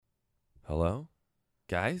Hello?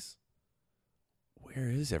 Guys? Where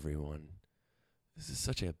is everyone? This is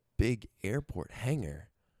such a big airport hangar.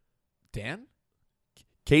 Dan?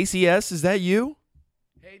 KCS, is that you?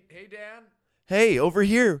 Hey, Dan. Hey, over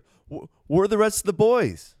here. Where are the rest of the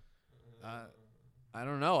boys? I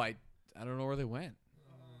don't know. I don't know where they went.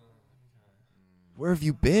 Where have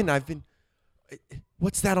you been?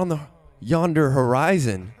 What's that on the yonder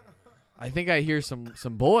horizon? I think I hear some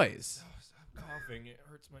boys. Stop coughing. It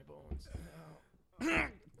hurts my bones.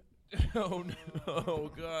 Oh,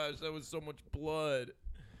 no. Gosh, that was so much blood.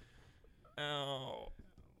 Ow.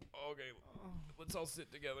 Okay, let's all sit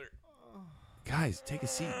together. Guys, take a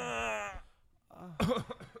seat.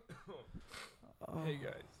 Hey,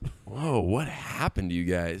 guys. Whoa, what happened to you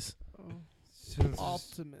guys?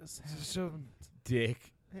 Optimus.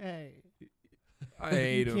 Dick. Hey. I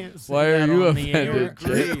hate him. Can't say Why are that you on the offended? You air.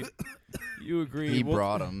 agreed. You agreed. He Well,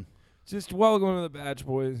 brought him. Just welcome to the batch,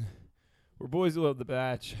 boys. We're boys who love the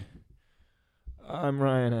batch. I'm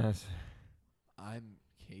Ryan S. I'm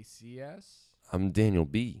KCS. I'm Daniel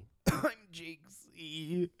B. I'm Jake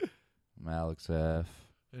C. I'm Alex F.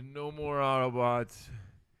 And no more Autobots.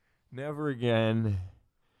 Never again.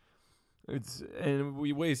 And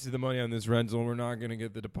we wasted the money on this rental. We're not gonna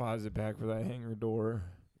get the deposit back for that hangar door.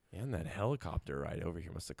 And that helicopter ride over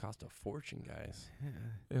here must have cost a fortune, guys.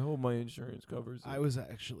 I hope my insurance covers it. I was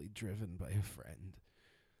actually driven by a friend.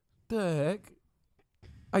 The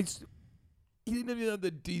heck? He didn't even have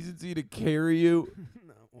the decency to carry you.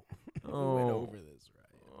 No. Oh. We went over this,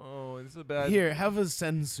 right? Oh, it's a bad. Here, have a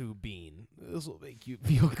sensu bean. This will make you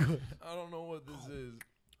feel good. I don't know what this is.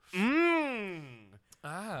 Mmm.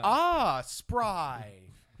 Ah. Spry.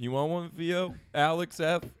 You want one, Theo? Alex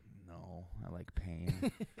F. No, I like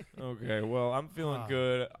pain. Okay, well, I'm feeling Ah.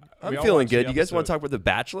 good. I'm We all feeling watched the good. You guys want to episode. talk about The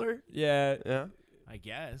Bachelor? Yeah. Yeah. I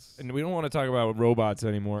guess. And we don't want to talk about robots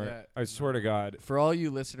anymore. Yeah. I swear to God. For all you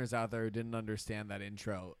listeners out there who didn't understand that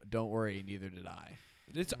intro, don't worry, neither did I.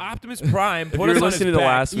 It's Optimus Prime. If Put you're us on his listening to back.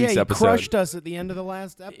 last Yeah, week's he episode, crushed us at the end of the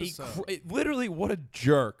last He episode. literally, what a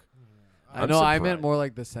jerk. I I'm know I surprised. meant more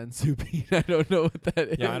like the sensu bean. I don't know what that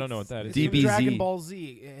is. Yeah, I don't know what that is. It's even DBZ. Dragon Ball Z.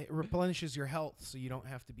 It replenishes your health so you don't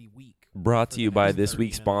have to be weak. brought for to you the by next this 30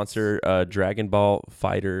 week's minutes. sponsor, Dragon Ball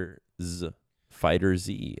Fighter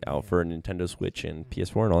Z, out for Nintendo Switch and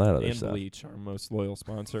PS4 and all that other And stuff. Bleach, our most loyal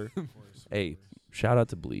sponsor. Hey, shout out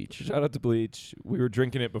to Bleach. Shout out to Bleach. We were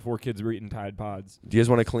drinking it before kids were eating Tide Pods. Do you guys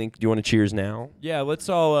want to clink? Do you want to cheers now? Yeah, let's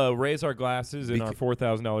all raise our glasses in our Bec-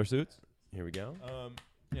 $4,000 suits. Here we go.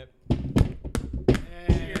 Yep.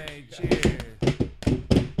 Hey, cheers.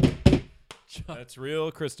 That's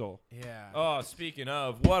real crystal. Yeah. Oh, speaking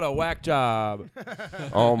of, what a whack job.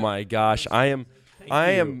 Oh my gosh, I am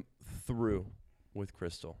you. through with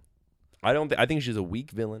Crystal. I think she's a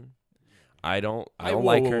weak villain. I don't whoa,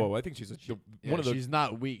 like whoa, her. Whoa. I think she's Yeah, one of the. she's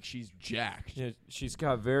not weak. She's jacked. Yeah, she's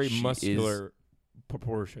got very She muscular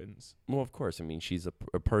proportions. Well, of course. I mean, she's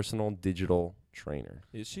a personal digital trainer.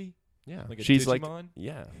 Is she? Yeah, Like a she's like Digimon?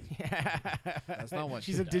 yeah, That's not what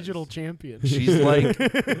She's she a does. digital champion. she's like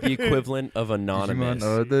the equivalent of anonymous.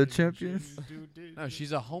 Digimon are the champions. No,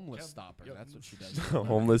 she's a homeless stopper. That's what she does. A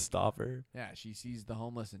homeless stopper. Yeah, she sees the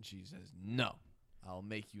homeless and she says, "No, I'll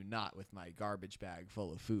make you not with my garbage bag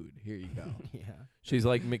full of food. Here you go." Yeah. She's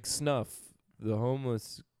like McSnuff, the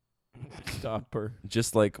homeless stopper.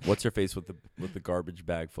 Just like what's her face with the garbage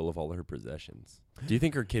bag full of all her possessions. Do you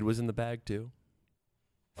think her kid was in the bag too?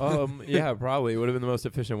 Yeah, probably. It would have been the most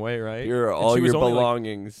efficient way, right? Here are And all she was your only, like-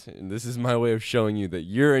 belongings, and this is my way of showing you that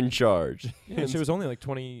you're in charge. Yeah, she was only like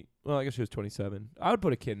 20. Well, I guess she was 27. I would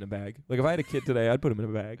put a kid in a bag. Like, if I had a kid today, I'd put him in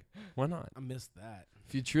a bag. Why not? I missed that.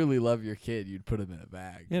 If you truly love your kid, you'd put him in a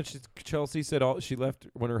bag. Yeah, Chelsea said she left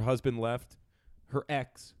when her husband left. Her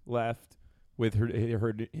ex left with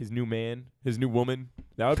his new man, his new woman.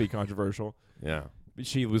 That would be controversial. Yeah. But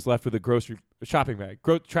she was left with a shopping bag,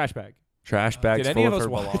 trash bag. Trash bags Did full any of of us her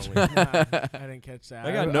watch? belongings. I didn't catch that.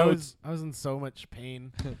 I got notes. I was in so much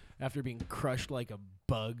pain after being crushed like a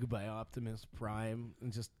bug by Optimus Prime,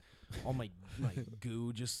 and just all my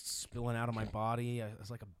goo just spilling out of my body. I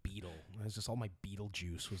was like a beetle. It was just all my beetle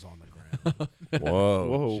juice was on the ground. Whoa.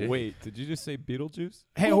 Whoa, shit. wait! Did you just say Beetlejuice?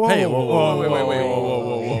 Hey, whoa, Hey, whoa, whoa,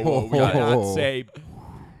 wait, whoa! We got Not it. say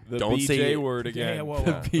the Don't BJ say it. word again. Yeah, whoa,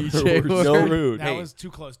 whoa. BJ We're so word. rude. That Hey. was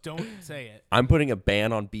too close. Don't say it. I'm putting a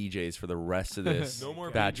ban on BJs for the rest of this. No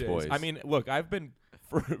more batch BJs. boys. I mean, look, I've been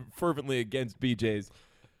fervently against BJs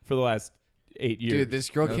for the last 8 years. Dude, this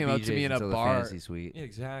girl No came up to BJs me in a until the bar. Fantasy suite. Yeah,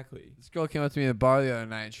 exactly. This girl came up to me in a bar the other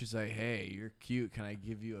night and she's like, "Hey, you're cute. Can I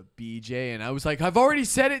give you a BJ?" And I was like, "I've already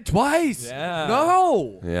said it twice. Yeah.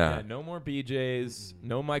 No." yeah. No more BJs.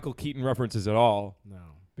 No Michael Keaton references at all. No.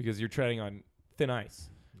 because you're treading on thin ice.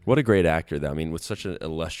 What a great actor, though. I mean, with such an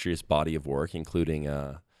illustrious body of work, including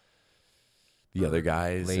the other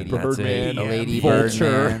guys. Lady and that's Birdman, it. a lady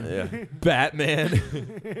Vulture. Birdman. Yeah.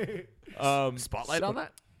 Batman. Spotlight on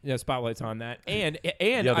that? Yeah, spotlight's on that. And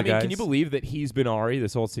The I other mean, can you guys. believe that he's been Ari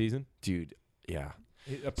this whole season? Dude, yeah.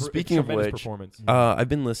 Speaking of which, performance. I've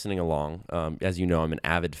been listening along. As you know, I'm an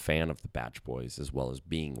avid fan of the Batch Boys as well as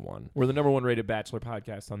being one. We're the #1 rated Bachelor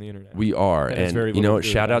podcast on the internet. We are. That has And very you little know to what? do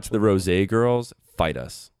with Shout out to the Bachelor. Rosé girls. Fight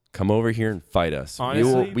us. Come over here and fight us.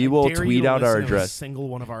 Honestly, we will Dare you tweet to out our listen to a address. single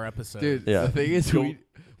one of our episodes. Dude, Yeah. the thing is,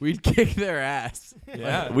 we'd kick their ass.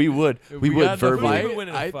 Yeah. We would. If We got would in a verbally. fight, We would win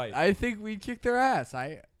in a fight. I think we'd kick their ass.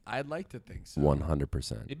 I'd like to think so.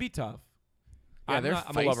 100%. It'd be tough. Yeah, I'm, they're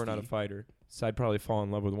I'm a lover, not a feisty. fighter. So I'd probably fall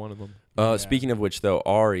in love with one of them. Yeah. Speaking of which, though,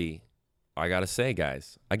 Ari, I got to say,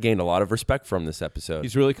 guys, I gained a lot of respect from this episode.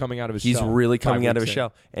 He's really coming out of his He's shell. really 5 coming out of his weeks in.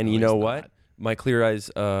 shell. And No, you he's know not. what? My Clear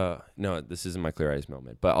Eyes, no, this isn't my Clear Eyes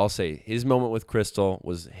moment, but I'll say his moment with Crystal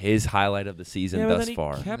was his highlight of the season Yeah, but thus then he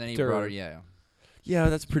far. kept And then he her. brought her, yeah. Yeah,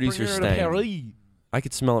 that's producer Bring her to Stang. Paris. I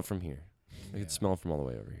could smell it from here. I could smell it from all the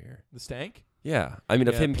way over here. The stank? Yeah. I mean,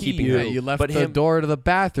 of Yeah, him pee keeping you. her. Yeah, you left but the him, door to the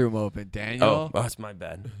bathroom open, Daniel. Oh, that's my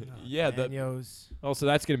bad. Yeah, the- Daniels. Oh, so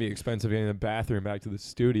that's going to be expensive getting the bathroom back to the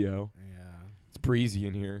studio. Yeah. It's breezy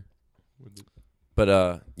in here.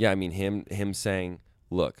 But yeah, I mean, him saying,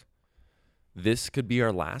 look, this could be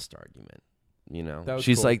our last argument. You know, That was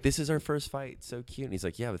she's cool. like, this is our first fight. It's so cute. And he's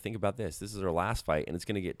like, yeah, but think about this. This is our last fight, and it's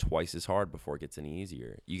going to get twice as hard before it gets any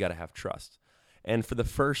easier. You got to have trust. And for the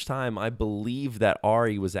first time, I believe that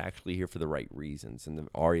Ari was actually here for the right reasons, and that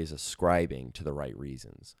Ari is ascribing to the right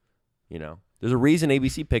reasons. You know, there's a reason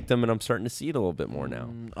ABC picked him, and I'm starting to see it a little bit more now.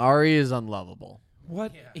 Ari is unlovable.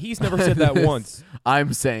 What? Yeah. He's never said that once.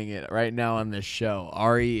 I'm saying it right now on this show.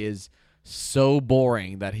 Ari is so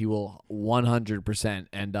boring that he will 100%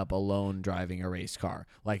 end up alone driving a race car,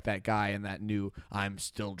 like that guy in that new "I'm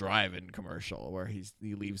Still Driving" commercial, where he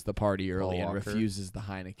leaves the party early and Walker. refuses the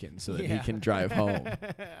Heineken so that he Yeah. can drive home.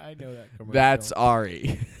 I know that commercial. That's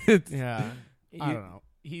Ari. yeah. I don't know.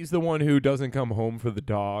 He's the one who doesn't come home for the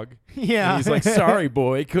dog. Yeah. And he's like, sorry,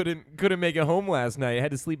 boy, couldn't make it home last night. I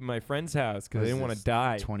had to sleep in my friend's house because I Was didn't want this to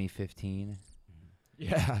die. 2015.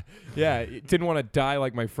 Yeah, didn't want to die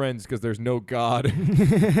like my friends because there's no God.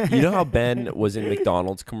 You know how Ben was in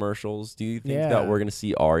McDonald's commercials? Do you think Yeah. that we're going to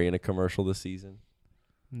see Ari in a commercial this season?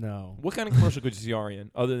 No. What kind of commercial could you see Ari in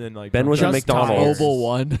other than like Ben was Just at McDonald's. Mobile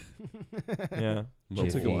One. Yeah, Mobile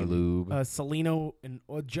Jiffy One. Lube. Salino and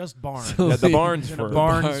just Barnes. Yeah, the Barnes In a firm.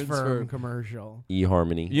 Barnes, Barnes firm firm. commercial.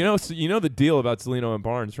 eHarmony. You know the deal about Celino and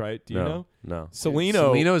Barnes, right? Do you know? No.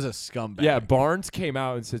 Celino. Celino's a scumbag. Yeah, Barnes came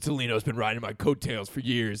out and said Celino's been riding my coattails for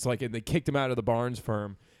years. Like, and they kicked him out of the Barnes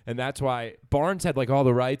firm, and that's why Barnes had like all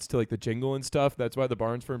the rights to like the jingle and stuff. That's why the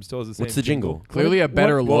Barnes firm still has the same. What's the jingle? Clearly a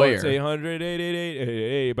better Well, lawyer. it's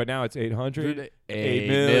 800-888-888, but now it's 800. 8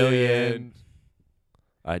 million.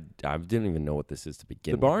 I didn't even know what this is to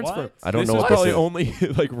begin The with. Barnes What? firm. I don't this know is what probably this is. only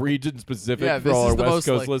like region specific Yeah, for this all is our the West most,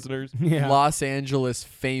 Coast like- listeners. Yeah. Los Angeles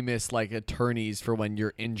famous like attorneys for when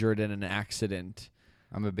you're injured in an accident.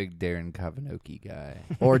 I'm a big Darren Kavanoki guy.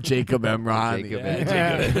 Or Jacob Emrani.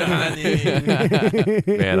 Jacob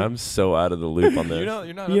Man, I'm so out of the loop on this. You're not.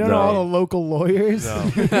 You don't know No. all the local lawyers?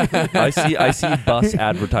 No. I see bus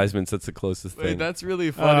advertisements. That's the closest Wait, thing. that's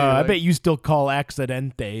really funny. I like- bet you still call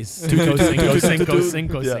accidentes. Cinco, cinco, cinco,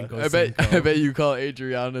 cinco, Yeah. cinco, I bet cinco. you call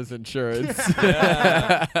Adriana's insurance.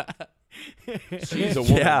 She's a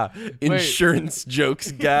woman. Yeah, insurance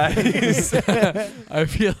jokes, guys. I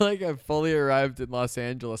feel like I've fully arrived in Los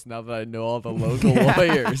Angeles now that I know all the local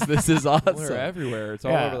lawyers. This is We're awesome. everywhere. It's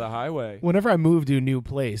all Yeah. over the highway. Whenever I move to a new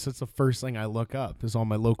place, that's the first thing I look up is all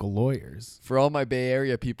my local lawyers. For all my Bay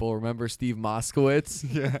Area people, remember Steve Moskowitz?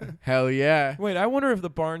 Yeah. Hell yeah. Wait, I wonder if the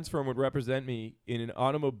Barnes firm would represent me in an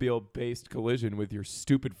automobile-based collision with your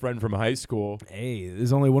stupid friend from high school. Hey,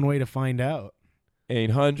 there's only one way to find out.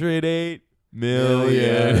 808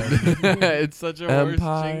 million. It's such a worse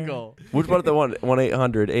Empire. jingle. What about the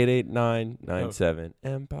 1-800-889-97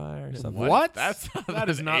 Empire or something? What? That's That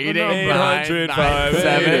is not the 800 number.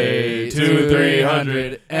 588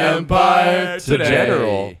 2300 Empire It's the today.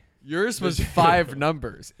 general. Yours was 5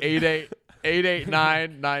 numbers.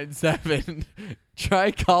 88997.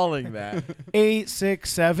 Try calling that.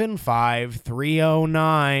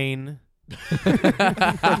 8675309.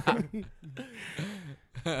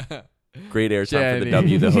 Great airtime for the Jenny.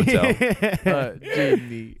 W, the hotel.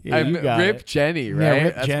 Jenny. Yeah, you got Rip it. Jenny, Yeah, right?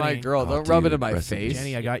 Rip That's my Jenny. girl. Oh, Don't rub it dude, in my rest in face.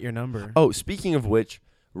 Jenny, I got your number. Oh, speaking of which,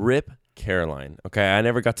 Rip Caroline. Okay, I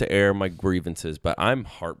never got to air my grievances, but I'm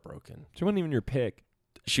heartbroken. She wasn't even your pick.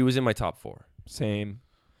 She was in my top 4. Same.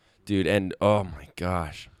 dude. And oh my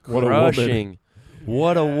gosh, What a woman. crushing.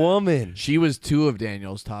 What a woman. She was 2 of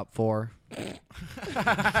Daniel's top 4.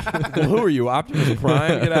 Well, who are you, Optimus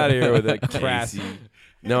Prime? Get out of here with that crass. Casey.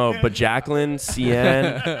 No, but Jacqueline,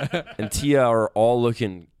 Cien, and Tia are all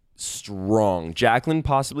looking strong. Jacqueline,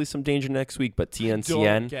 possibly some danger next week, but Tia and Don't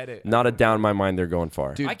Cien, get it. not a doubt in my mind. They're going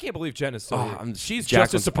far. Dude. I can't believe Jen is so. Oh, she's just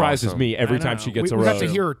Jacqueline's as surprised as awesome. me every I time know. she gets a we got rose. to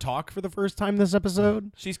hear her talk for the first time this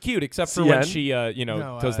episode. She's cute, except for when Cien? she,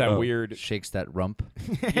 No, does that oh. weird. Shakes that rump.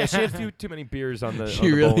 Yeah, she had too many beers on the. She on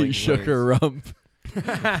the really bowling shook lanes. her rump.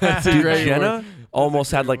 That's a Dude, great Jenna word.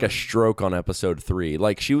 almost had like a stroke on episode 3.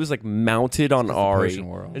 Like she was like mounted on the Ari, potion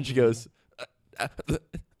world. and she goes,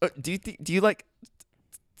 "Do you like?"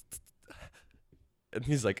 And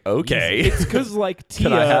he's like, "Okay." It's because like Tia,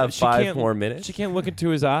 Can I have she 5 can't- more minutes? She can't look into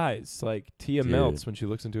his eyes. Like Tia Dude. melts when she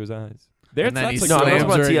looks into his eyes. And then he That's No, I'm like talking slams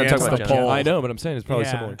about her Tia, I'm against talking the about Jenna. pole. I know, but I'm saying it's probably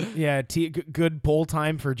yeah. similar. Yeah, good poll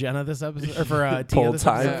time for Jenna this episode, or for Tia Poll this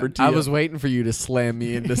time episode. for I Tia. was waiting for you to slam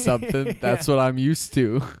me into something. That's what I'm used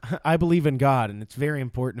to. I believe in God, and it's very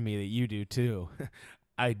important to me that you do too.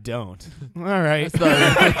 I don't. All right.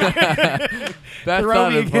 That's Throw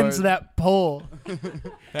not me against important. that pole.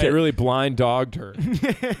 It really blind dogged her.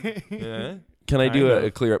 Yeah. Can I do I know.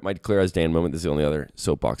 a clear as Dan moment? This is the only other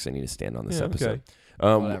soapbox I need to stand on this Yeah, episode.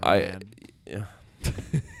 Whatever, I man. yeah.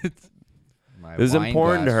 My It was wine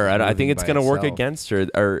important to glass her. is I think moving it's by going to work itself. against her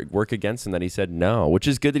or work against him that he said no, which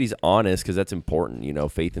is good that he's honest because that's important,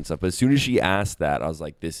 faith and stuff. But as soon as she asked that, I was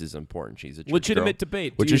like, this is important. She's a church Legitimate girl.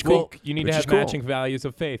 debate. Which Do you is cool. think you need Which to is have cool. matching values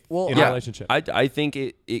of faith Well, in yeah. a relationship? I think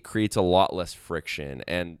it creates a lot less friction.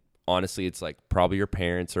 And honestly, it's like probably your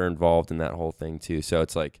parents are involved in that whole thing too. So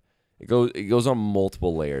it's like it goes on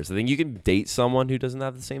multiple layers. I think you can date someone who doesn't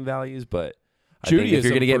have the same values, but I think if Judaism,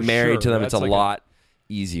 you're going to get for married to sure. them, it's That's a like lot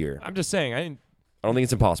easier. I'm just saying. I I don't think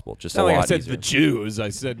it's impossible. Just not a like lot I said easier. the Jews. I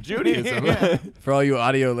said Judaism. For all you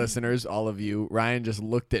audio listeners, all of you, Ryan just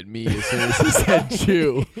looked at me as soon as he said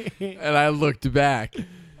Jew, and I looked back.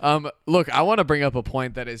 Look, I want to bring up a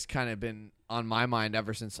point that has kind of been on my mind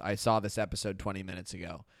ever since I saw this episode 20 minutes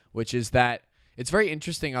ago, which is that it's very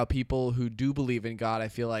interesting how people who do believe in God, I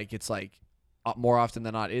feel like it's like more often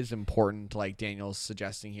than not is important, like Daniel's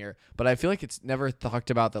suggesting here. But I feel like it's never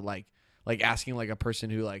talked about that, like asking like a person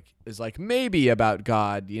who like is like maybe about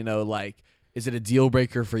God, like is it a deal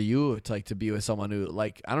breaker for you to be with someone who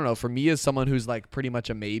like I don't know, for me as someone who's like pretty much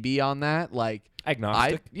a maybe on that, like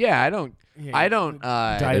Agnostic. I don't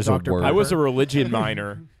Diet There's a Dr. word. I was a Pepper. religion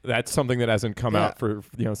minor. That's something that hasn't come Yeah. out for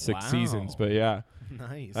 6 Wow. seasons. But yeah,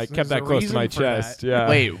 Nice. I kept There's that a close to my reason for that. chest. Yeah.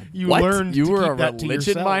 Wait, You what? learned You to were keep a that to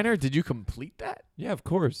religion yourself. minor? Did you complete that? Yeah, of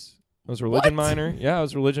course. I was a religion What? minor. Yeah, I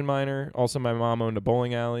was a religion minor. Also, my mom owned a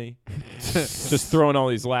bowling alley. Just throwing all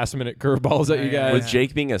these last-minute curveballs at you Yeah, guys. With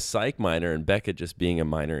Jake being a psych minor and Becca just being a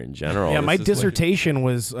minor in general. Yeah, this my is like- dissertation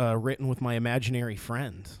was written with my imaginary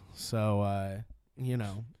friend. So,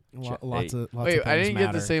 lots of Wait, things I didn't get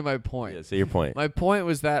matter. to say my point. Yeah, say your point. My point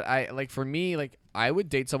was that for me, like I would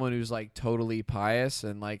date someone who's like totally pious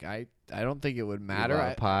and like I don't think it would matter. You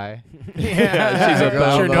love pie. Yeah, she's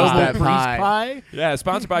about Chernobyl that priest pie. pie. Yeah,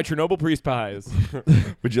 sponsored by Chernobyl Priest Pies.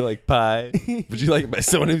 Would you like pie? Would you like by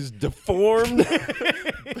someone who's deformed?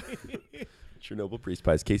 Chernobyl priest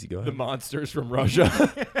pies. Casey, go The ahead. monsters from Russia.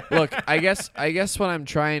 Look, I guess what I'm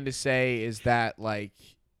trying to say is that like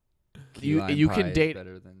Key lime you pie can is date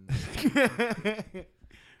better than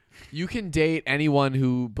you can date anyone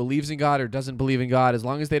who believes in God or doesn't believe in God as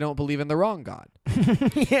long as they don't believe in the wrong God.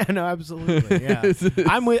 Yeah, no, absolutely. Yeah,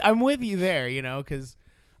 I'm with you there. Because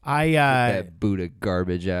I Get that Buddha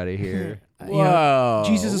garbage out of here. Whoa,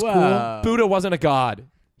 Jesus is whoa. Buddha wasn't a god.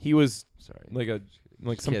 He was Sorry. like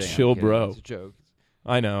some Kidding, I'm chill kidding. bro. It's a joke.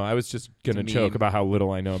 I know. I was just gonna It's a choke meme. about how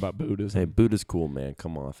little I know about Buddhism. Hey, Buddha's cool, man.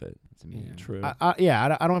 Come off it. It's a meme. True. I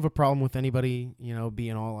don't have a problem with anybody,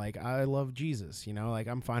 being all like, I love Jesus, like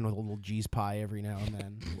I'm fine with a little G's pie every now and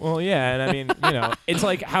then. Well, yeah, and I mean, it's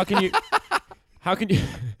like how can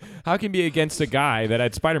you be against a guy that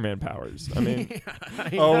had Spider-Man powers? I mean,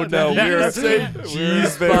 Oh, no, we're-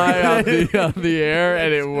 Cheese pie on the air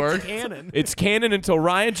and it worked. Canon. it's canon until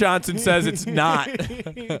Ryan Johnson says it's not.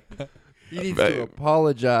 He needs to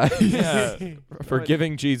apologize. Yeah, for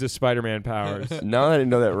giving Jesus Spider-Man powers. Now that I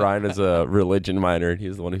know that Ryan is a religion minor and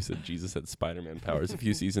he's the one who said Jesus had Spider-Man powers a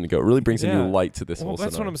few seasons ago, it really brings a Yeah. new light to this Well, whole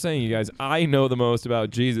that's what scenario. I'm saying, you guys. I know the most about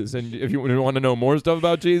Jesus, and if you want to know more stuff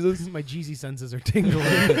about Jesus, My Jeezy senses are tingling.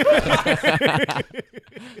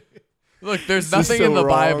 Look, there's This is nothing so in the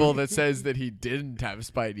wrong. Bible that says that he didn't have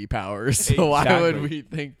Spidey powers. So why would Exactly. we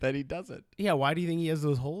think that he doesn't? Yeah, why do you think he has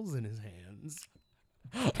those holes in his hands?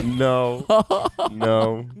 No.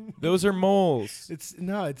 No. Those are moles. It's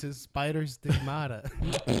a spider stigmata.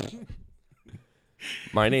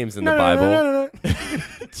 My name's in the Bible. No.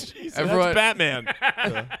 Everyone, Batman.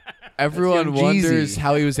 everyone Young Jeezy. wonders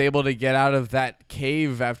how he was able to get out of that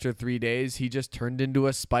cave after 3 days. He just turned into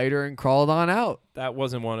a spider and crawled on out. That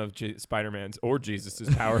wasn't one of Spider-Man's or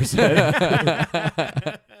Jesus's power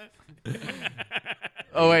set.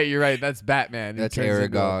 Oh wait, you're right. That's Batman. He That's turns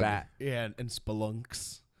into a Aragog. bat. Yeah, and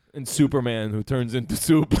spelunks. And Superman, who turns into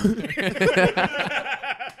soup.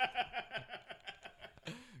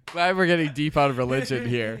 Glad we're getting deep out of religion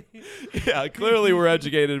here. Yeah, clearly we're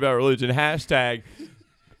educated about religion. Hashtag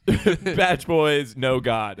Batch Boys, no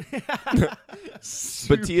God. But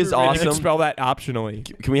Tia's And you can awesome. spell that optionally.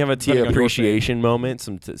 Can we have a Depending Tia on your appreciation moment?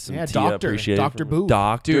 Some Yeah, Tia Doctor. appreciation. Dr. Booth.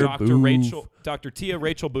 Doctor Dr. Tia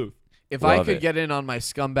Rachel Booth. If I Love could it. get in on my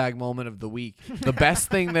scumbag moment of the week, the best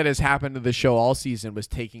thing that has happened to the show all season was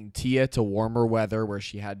taking Tia to warmer weather where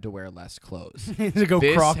she had to wear less clothes. To go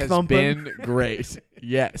This croc has thumping. been great.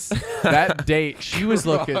 Yes. That date, she was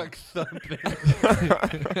looking.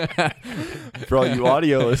 For all you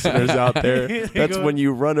audio listeners out there, There you that's go. when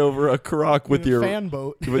you run over a croc with your fan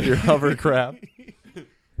boat. hovercraft.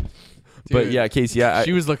 But Dude, yeah, Casey,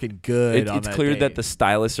 she was looking good. on it's that clear date. that the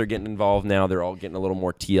stylists are getting involved now. They're all getting a little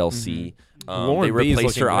more TLC. Lauren They B is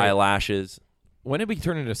replaced looking her great. eyelashes. When did we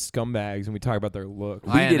turn into scumbags and we talk about their look?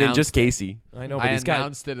 I We didn't, announced just Casey. I know, but I he's got.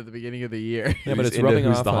 announced it at the beginning of the year. Yeah, but Who's it's into rubbing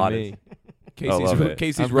who's off the on hottest. me. love it.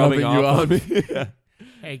 Casey's I'm rubbing rubbing you off on me.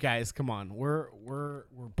 Hey guys, come on. We're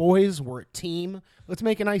boys. We're a team. Let's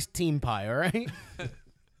make a nice team pie. All right.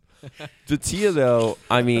 To Tia, though,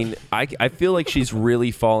 I mean, I feel like she's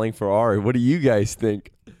really falling for Ari. What do you guys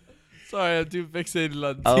think? Sorry, I'm too fixated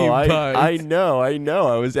on team Oh, I pies. know.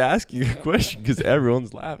 I was asking a question because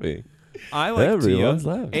everyone's laughing. I like Everyone's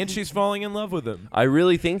Tia, laughing. and she's falling in love with him. I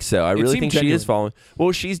really think so. I really seemed think she genuine. is falling.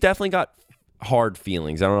 Well, she's definitely got hard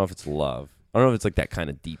feelings. I don't know if it's love. I don't know if it's like that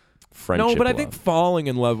kind of deep friendship. No, but I love. think falling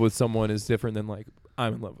in love with someone is different than like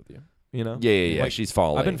I'm in love with you. You know? Yeah. Like, She's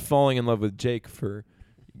falling. I've been falling in love with Jake for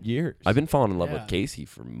years. I've been falling in love Yeah. with Casey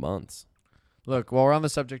for months. Look, while we're on the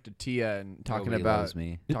subject of Tia and talking Nobody about loves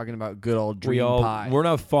me. good old dream we all pie. we're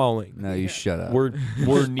not falling. No, you shut up. We're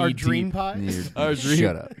knee Our deep. dream pie. You're- Our dream-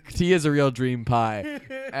 Shut up. Tia's a real dream pie.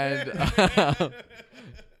 And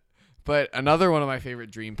but another one of my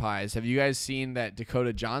favorite dream pies. Have you guys seen that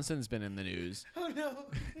Dakota Johnson's been in the news? Oh no.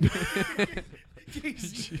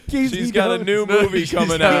 She's got a new movie coming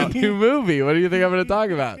She's got out. a new movie. What do you think I'm going to talk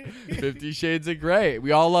about? 50 Shades of Grey.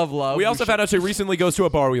 We all love love. We also found out she recently goes to a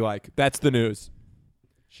bar we like. That's the news.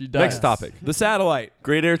 she does. Next topic. The Satellite.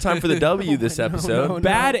 Great airtime for the W this episode. no.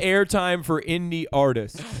 Bad airtime for indie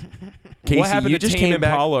artists. Casey, what happened you to just Tame came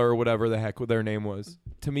back. Impala or whatever the heck their name was?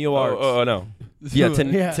 Tamil Arts. Oh no. Yeah,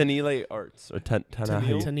 Yeah. Tanile Arts or Tanil?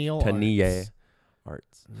 Taniye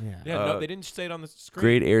Arts. Yeah. Yeah, no, Uh, they didn't say it on the screen.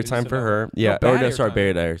 Great They just airtime said for no. her. Yeah. No, Oh bad no, sorry, airtime.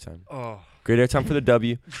 bad airtime. Oh, Great airtime for the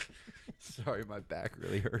W. sorry, my back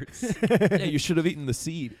really hurts. Yeah, you should have eaten the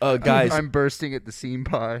seed. Guys, I'm bursting at the seam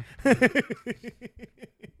pie.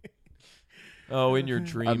 Oh, in your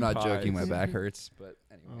dream. I'm not pies. joking. My back hurts, but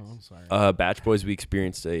Oh, anyways. I'm sorry. Batch Boys, we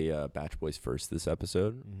experienced a Batch Boys first this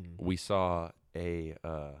episode. Mhm. We saw a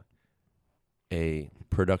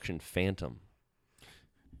production phantom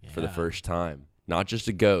for the Yeah. first time. Not just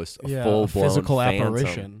a ghost, a Yeah, full a blown physical phantom.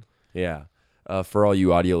 apparition. Yeah. For all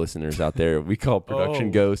you audio listeners out there, we call production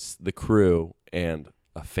Oh. ghosts the crew, and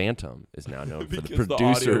a phantom is now known for the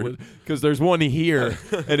producer. Because there's one here,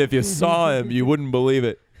 and if you saw him, you wouldn't believe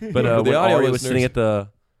it. But For the when audio Ari was sitting listeners-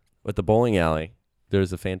 at the bowling alley, there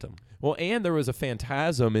was a phantom. Well, and there was a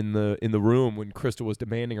phantasm in the room when Crystal was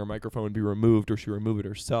demanding her microphone be removed, or she remove it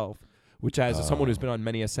herself. Which, as someone who's been on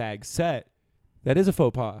many a SAG set, that is a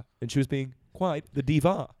faux pas, and she was being quite the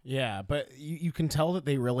diva. Yeah, but you can tell that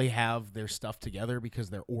they really have their stuff together because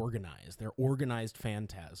they're organized. They're organized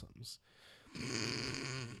phantasms.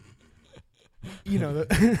 You know,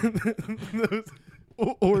 those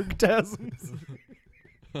orgasms.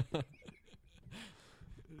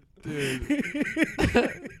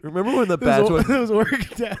 Remember when the Batch Boys... Those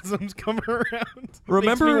orgasms come around.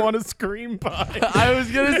 Remember- Makes me want to scream pie. I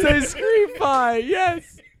was going to say screen pie.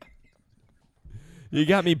 Yes. You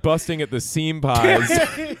got me busting at the seam pies.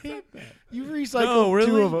 You recycled No, really?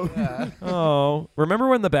 two of them. Oh, remember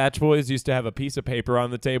when the Batch Boys used to have a piece of paper on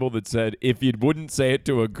the table that said, "If you wouldn't say it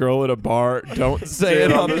to a girl at a bar, don't say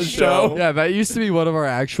it on the show." Yeah, that used to be one of our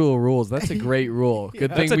actual rules. That's a great rule.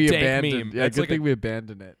 Good thing That's a we dank abandoned. meme. Yeah, That's good like thing a- we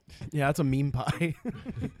abandoned it. Yeah, that's a meme pie.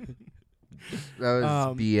 That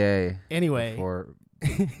was BA Anyway.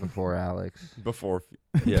 before Alex. Before,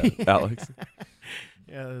 yeah, Alex.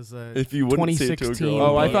 Yeah, it was If you wouldn't say it to a 2016. girl.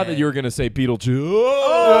 Oh, I Yeah. thought that you were gonna say Beetlejuice.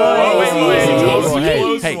 Oh, wait. easy, Hey,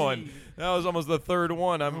 easy. close one. That was almost the third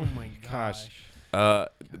one. Oh my Gosh. gosh.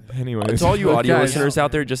 Anyways, To all you audio Okay. listeners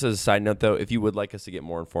out there, just as a side note though, if you would like us to get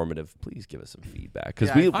more informative, please give us some feedback because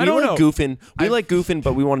Yeah, we I don't like know. goofing. We like goofing,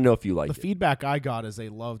 but we want to know if you like The it. feedback I got is they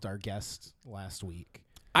loved our guest last week.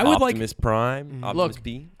 I would like. Optimus Prime, Mm. Optimus Look.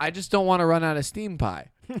 P. I just don't want to run out of steam pie.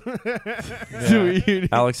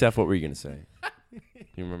 Alex F. What were you gonna say?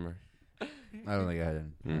 You remember I don't think I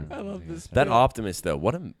did. Mm. I love this. that Optimus though?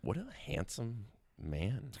 What a handsome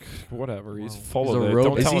man. Whatever. He's Wow. full He's of a it. robot.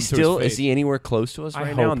 Don't Is tell he him to his still? face. Is he anywhere close to us I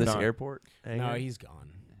right now hope in this not. airport? No, he's gone.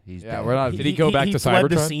 He's Yeah, dead. we're not. Did he go back to fled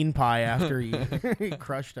the Cybertron? scene pie after he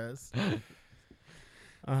crushed us.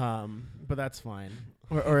 But that's fine.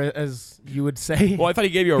 Or as you would say. Well, I thought he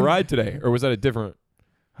gave you a ride today, or was that a different?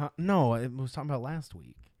 No, I was talking about last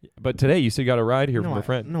week. But today you said you got a ride here no, from a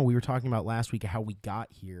friend. No, we were talking about last week how we got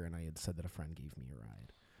here, and I had said that a friend gave me a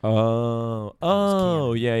ride.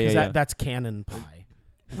 Oh, yeah. 'Cause that's canon pie.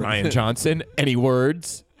 Ryan Johnson. Any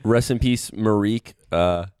words? Rest in peace, Marique.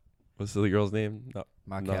 What's the girl's name? No.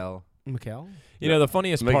 Makel. Mikkel? You know the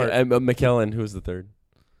funniest part. McKellen. Who was the third?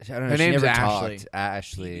 I don't know. Her she name's never Ashley. talked.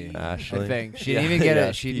 Ashley. Ashley. I think. She didn't even get Yeah,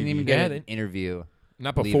 it. She didn't TV. even Yeah, get an interview.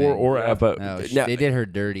 Not before leaving. or Yeah, after. but No, now, they did her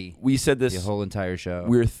dirty. we said this. The whole entire show.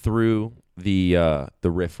 We're through the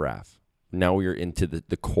riffraff. Now we're into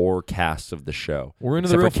the core cast of the show. We're into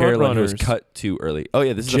Except the real for Carolyn, who was frontrunners. cut too early. Oh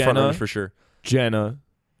yeah, this is the front Jenna. runners for sure. Jenna.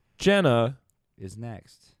 is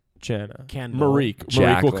next. Jenna. Kendall. Marique will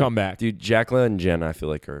Jacqueline. come back. Dude, Jacqueline and Jenna, I feel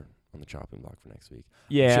like are on the chopping block for next week.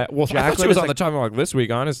 Yeah. Well, I thought Jacqueline she was is on like- the chopping block this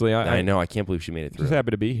week. Honestly, I know. I can't believe she made it through. just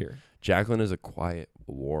happy to be here. Jacqueline is a quiet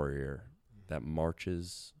warrior that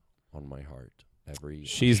marches on my heart every.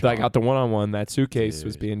 She's shot. got the one-on-one. That suitcase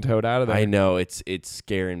was Dude. being towed out of there. I know it's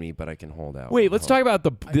scaring me, but I can hold out. Wait, let's talk about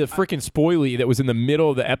the freaking spoilie that was in the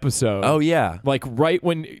middle of the episode. Oh yeah, Like right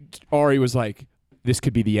when Ari was like, "This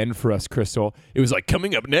could be the end for us, Crystal." It was like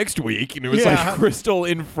coming up next week, and it was Yeah. like Crystal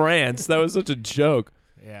in France. That was such a joke.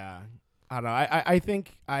 Yeah. I don't know. I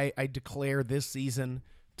think I declare this season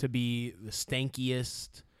to be the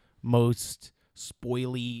stankiest, most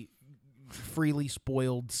freely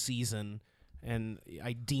spoiled season, and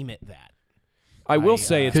I deem it that. I will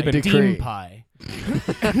say it's Good been decree. deem pie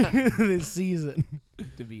this season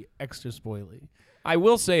to be extra spoily. I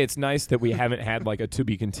will say it's nice that we haven't had like a to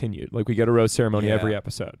be continued. Like we get a rose ceremony Yeah. every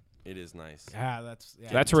episode. it is nice. Yeah,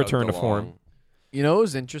 That's a return to form. You know what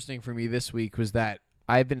was interesting for me this week was that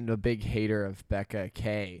I've been a big hater of Becca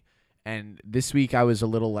K, and this week I was a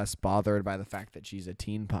little less bothered by the fact that she's a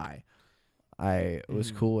teen pie. I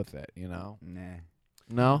was cool with it, you know. Nah.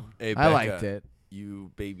 No, Hey, I liked Becca, it.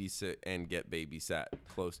 You babysit and get babysat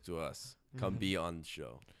close to us. Come be on the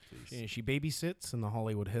show, please. She babysits in the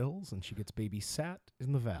Hollywood Hills, and she gets babysat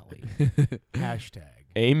in the Valley. Hashtag.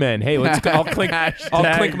 Amen. Hey, let's. I'll clink.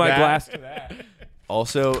 I'll clink my that. glass to that.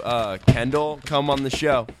 Also, Kendall, come on the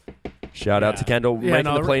show. Shout out to Kendall. Yeah, Making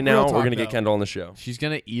no, the play real now. talk, We're gonna get though. Kendall on the show. She's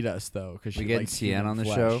gonna eat us though, because We she getting likes Cien human on the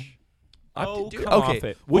flesh. show? Oh, Dude, come okay. off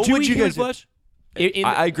it. What would eat you human guys do? flesh?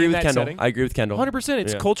 I agree in with that Kendall. setting? I agree with Kendall. 100%.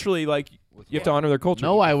 It's Yeah. culturally like you have to honor their culture.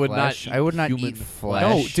 No, I would Flesh? not. I would not human eat flesh.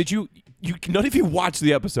 No, did you? None of you watched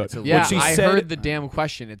the episode. It's a Yeah, when she I said, heard the damn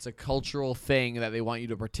question. It's a cultural thing that they want you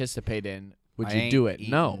to participate in. Would I you ain't do it?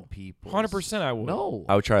 eating No. People's. 100%. I would. No.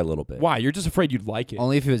 I would try a little bit. Why? You're just afraid you'd like it.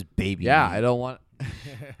 Only if it was baby. Yeah, meat. I don't want.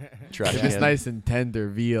 Try If it's again. nice and tender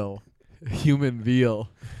veal, human veal.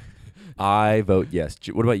 I vote yes.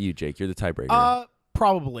 What about you, Jake? You're the tiebreaker.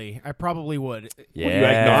 Probably. I probably would. yeah. Were you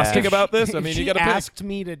agnostic about this? I If mean, she you got to pick. asked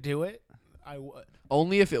me to do it, I would.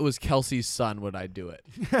 Only if it was Kelsey's son would I do it.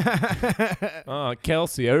 Oh,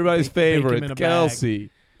 Kelsey, everybody's Bake him favorite, in a bag. Kelsey.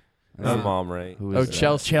 That's mom, right? Who Oh, is that?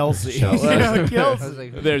 Chelsea. Chelsea. Chelsea. Yeah, I was Kelsey.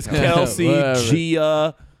 like, who's There's Kelsey? Kelsey,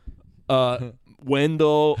 Whatever. Gia,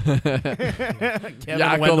 Wendell,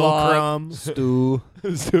 Kevin Wendell Crumb. Stu.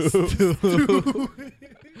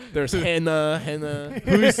 There's Henna.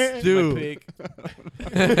 Who's My Stu?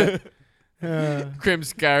 pig. Crim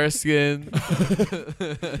Scarskin.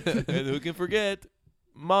 And who can forget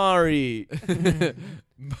Mari?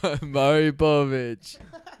 Mari Povich,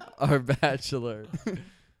 our bachelor.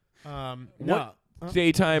 No.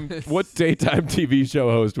 Daytime. What daytime TV show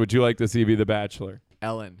host would you like to see be the Bachelor?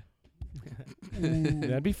 Ellen.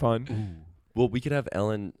 That'd be fun. Well, we could have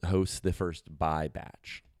Ellen host the first bi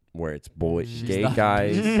batch, where it's She's gay not-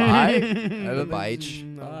 guys. Bye? I don't Bye. think she's-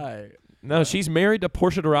 No. Bye. No, she's married to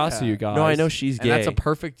Portia de Rossi, Yeah. you guys. No, I know she's And gay. that's a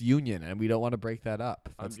perfect union, and we don't want to break that up.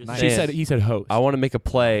 That's just nice. She saying. said he said host. I want to make a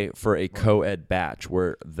play for a co-ed batch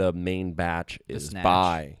where the main batch is snatch.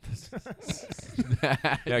 bi.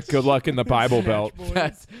 Yeah, good luck in the Bible Belt.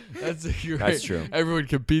 That's a great. That's true. Everyone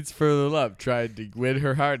competes for the love, trying to win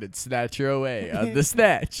her heart and snatch her away on the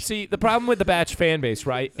snatch. See, the problem with the Batch fan base,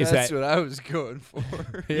 right, is That's that what I was going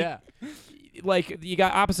for. Yeah. like you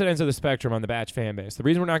got opposite ends of the spectrum on the Batch fan base. The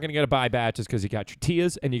reason we're not going to get a bi Batch is because you got your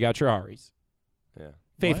Tias and you got your Aries, Yeah.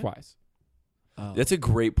 faith-wise. Oh. That's a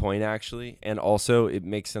great point, actually, and also it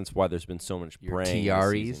makes sense why there's been so much Your praying. this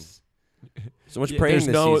TREs. season. So much Yeah, praying there's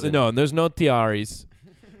this no season. no, there's no Tiaris.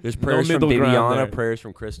 There's prayers from middle ground Bibiana, there. prayers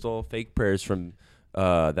from Crystal, fake prayers from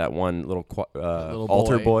that one little little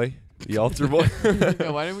altar boy. boy. The altar boy. Yeah,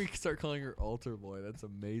 why didn't we start calling her Altar Boy? That's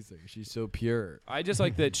amazing. She's so pure. I just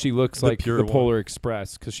like that she looks The like pure the one. Polar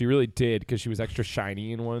Express because she really did because she was extra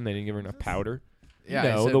shiny in one. They didn't give her enough powder. Yeah, No,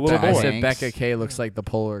 I said, the little I boy. said Hanks. Becca K looks like the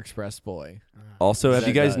Polar Express boy. Also, have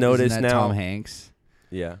you guys Isn't noticed Isn't that now? Tom Hanks?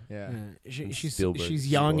 Yeah. Yeah. She's Spielberg. she's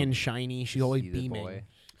young Sure. and shiny. She's always See the beaming. boy.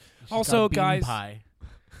 She's Also, got beam guys- pie.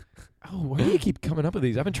 Oh, why do you keep coming up with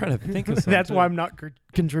these? I've been trying to think of something. That's why I'm not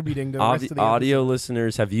contributing to the rest of the Audio episode.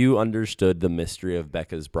 listeners, have you understood the mystery of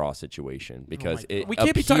Becca's bra situation? Because my it we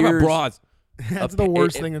can't be talking about appears- bras. That's the it-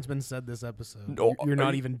 worst it- thing that's been said this episode. No, You're are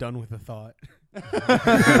not you- even done with the thought.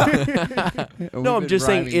 No, I'm just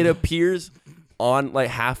saying it appears on like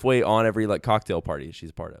halfway on every like cocktail party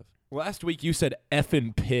she's part of. Last week you said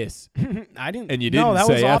effing piss. I didn't. And you No, didn't that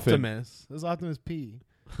say was effing. Optimus. That was Optimus P.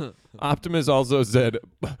 Optimus also said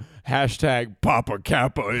hashtag Papa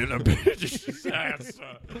Kappa in a bitch's ass,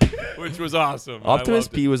 which was awesome. I Optimus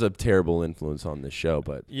loved P it. was a terrible influence on this show,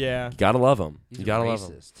 but Yeah. you gotta love him. He's You gotta love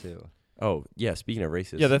him. racist too. Oh yeah, speaking of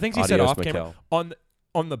racist, Yeah, the things he said Adios, off camera Mikkel.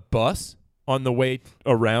 on the bus on the way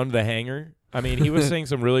around the hangar. I mean, he was saying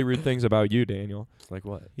some really rude things about you, Daniel. Like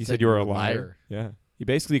what? Are He Said said you were a you're a liar. liar. Yeah. He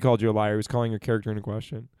basically called you a liar. He was calling your character into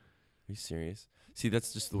question. you serious? See,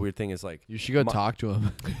 that's just the weird thing is like You should go My- talk to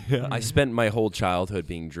him. I spent my whole childhood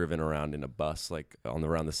being driven around in a bus, like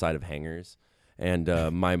around the side of hangars. And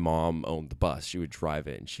my mom owned the bus. She would drive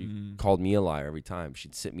it, and she called me a liar every time.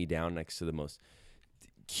 She'd sit me down next to the most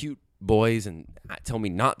cute boys and tell me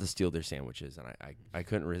not to steal their sandwiches. And I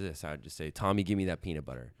couldn't resist. I would just say, Tommy, give me that peanut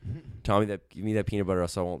butter. Tommy, give me that peanut butter,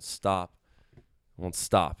 else I won't stop. I won't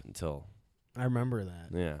stop until, I remember that.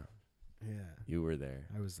 yeah, Yeah, you were there.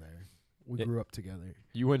 I was there. We Yeah. grew up together.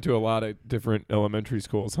 You went to a lot of different elementary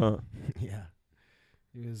schools, huh? Yeah,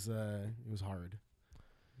 it was hard.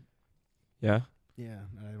 Yeah. Yeah,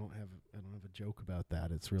 I don't have a joke about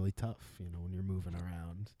that. It's really tough, when you're moving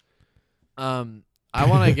around. I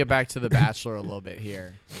want to get back to The Bachelor a little bit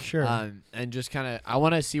here. Sure. And just kind of, I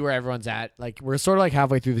want to see where everyone's at. Like, we're sort of like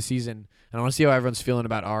halfway through the season, and I want to see how everyone's feeling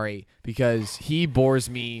about Ari because he bores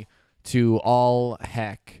me to all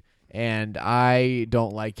heck, and I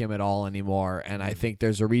don't like him at all anymore. And I think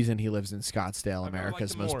there's a reason he lives in Scottsdale,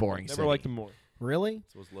 America's most boring Never city. liked him more. Really?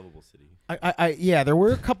 It's the most livable city. Yeah, there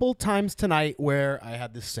were a couple times tonight where I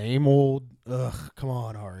had the same old, come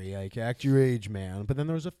on, Ari, like, act your age, man. But then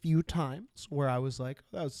there was a few times where I was like,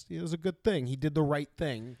 it was a good thing. He did the right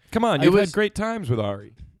thing. Come on, It you've was- had great times with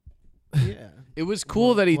Ari. Yeah. It was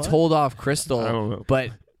cool that he What? told off I Crystal, don't know. but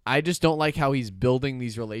I just don't like how he's building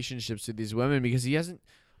these relationships with these women because he hasn't.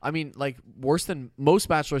 I mean, like, worse than most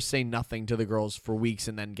bachelors say nothing to the girls for weeks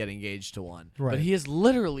and then get engaged to one. Right. But he has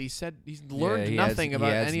literally said he's learned he nothing has- about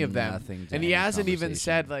he has any of them. nothing to And he any hasn't even conversation.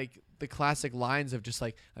 said, like, the classic lines of just,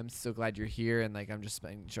 like, I'm so glad you're here and, like, I'm just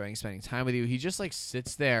enjoying spending time with you. He just, like,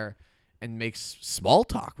 sits there and makes small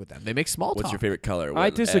talk with them. They make small What's talk. your favorite color? I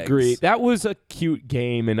What, disagree. eggs? That was a cute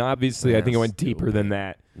game, and obviously I think it went deeper than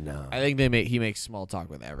that. No. I think he makes small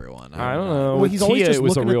talk with everyone. I don't know. Well, With he's always Tia, just it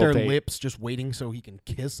was looking a at real their date. lips, just waiting so he can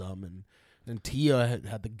kiss them. And Tia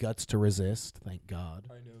had the guts to resist, thank God.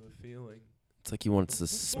 I know the feeling. It's like he wants to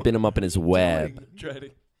spin him up in his web. Try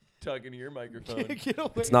to tug into your microphone.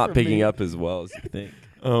 It's not picking up as well as you think.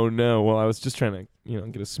 Oh no! Well, I was just trying to,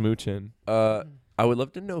 get a smooch in. I would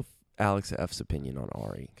love to know Alex F's opinion on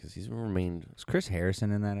Ari because he's remained Was Chris Harrison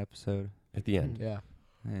in that episode? at the end. Yeah.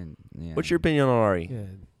 And, yeah. What's your opinion on Ari? Yeah,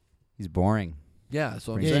 He's boring. Yeah, that's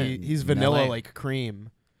what I'm Yeah, saying. he's in vanilla LA. like cream.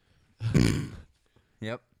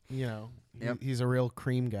 Yep. Yep. He's a real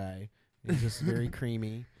cream guy. He's just very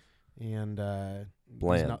creamy and he's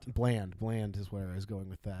Bland. not bland. Bland is where I was going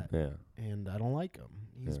with that. Yeah. And I don't like him.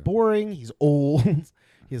 He's Yeah. boring. He's old.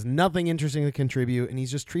 He has nothing interesting to contribute, and he's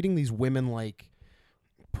just treating these women like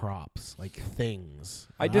props, like things.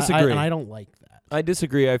 I And disagree. and I don't like that. I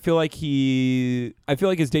disagree. I feel like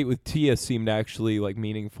his date with Tia seemed actually like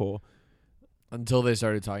meaningful. until they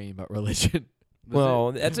started talking about religion.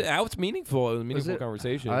 Well, that's meaningful. It was a meaningful it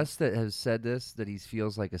conversation. Us that have said this, that he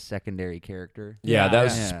feels like a secondary character. Yeah, that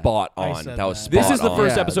was Yeah. spot I on. said That was that. spot This is the on.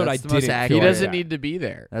 first Yeah, episode I that's the most didn't. accurate. He feel doesn't that. need to be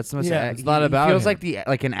there. That's the most. Yeah, it's not about He feels him. like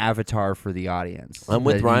like an avatar for the audience. I'm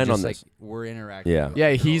with That he Ryan just, on this. Like, we're interacting. Yeah. with Yeah,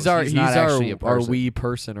 him. he's So our not actually a our person. we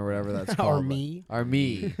person or whatever that's called. Or me. Our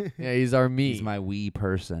me. Yeah, he's our me. He's my we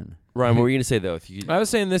person. Ryan, what were you gonna say though? If you I was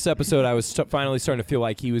saying this episode, I was finally starting to feel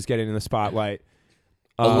like he was getting in the spotlight.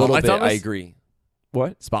 a little Spotlight's bit, on I this? agree.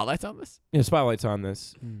 What? Spotlight's on this. Yeah, spotlight's on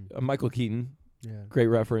this. Michael Keaton, great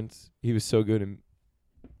reference. He was so good in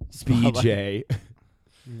BJ.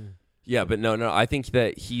 Yeah, but no. I think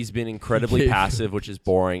that he's been incredibly passive, which is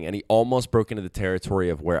boring, and he almost broke into the territory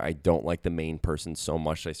of where I don't like the main person so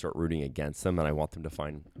much that I start rooting against them, and I want them to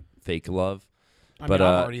find fake love. I But, mean,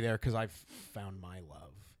 I'm already there because I've found my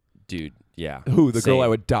love. Dude, yeah. Who? The girl Same. I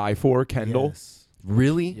would die for, Kendall. Yes.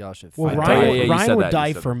 Really? Y'all should. Well, fight. Ryan, Yeah, you Ryan said would that, you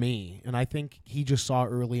die said for that. me, and I think he just saw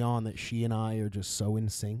early on that she and I are just so in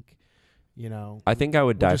sync. You know, I think I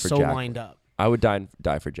would we're die just for so Jacqueline. lined up. I would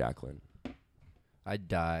die for Jacqueline. I'd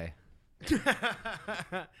die.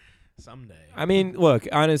 Someday. I mean, look,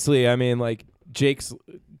 honestly, I mean, like Jake's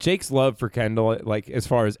love for Kendall, like as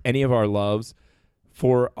far as any of our loves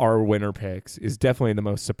for our winner picks, is definitely the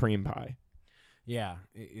most supreme pie. Yeah,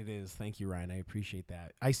 it is. Thank you, Ryan. I appreciate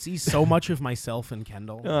that. I see so much of myself in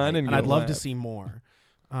Kendall, No, I didn't and get I'd love to that. see more.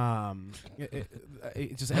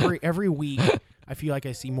 It just every week, I feel like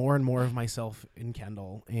I see more and more of myself in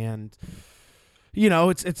Kendall, and you know,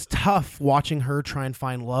 it's tough watching her try and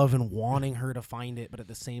find love and wanting her to find it, but at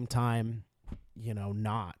the same time, you know,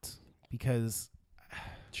 not, because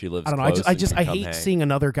She lives. I don't know. close I and just can I come hate hang. seeing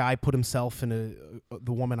another guy put himself in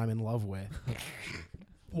the woman I'm in love with,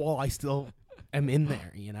 while I still am in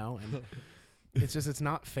there. You know, and it's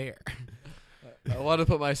not fair. I want to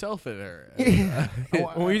put myself in her.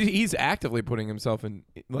 Well, he's actively putting himself in,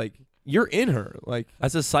 like, you're in her. Like,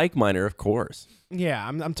 As a psych minor, of course. Yeah,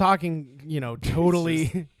 I'm talking, you know,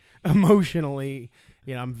 totally emotionally.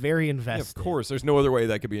 You know, I'm very yeah, invested. of course, there's no other way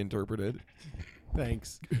that could be interpreted.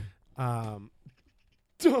 Thanks.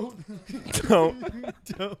 Don't.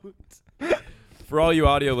 For all you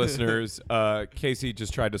audio listeners, Casey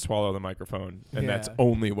just tried to swallow the microphone, and that's Yeah.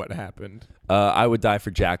 only what happened. I would die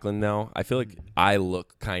for Jacqueline, though. I feel like I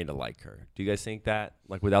look kind of like her. Do you guys think that?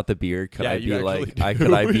 Like, without the beard, could Yeah, I you be like? actually do.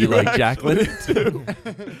 Could I be You like actually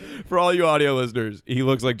Jacqueline? For all you audio listeners, he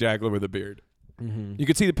looks like Jacqueline with a beard. You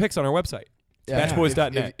can see the pics on our website.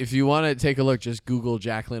 Batchboys.net. If you want to take a look, just Google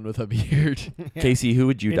Jacqueline with a beard. Casey, who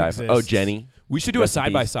would you It die for? Oh, exists. Jenny. We should do a Rest in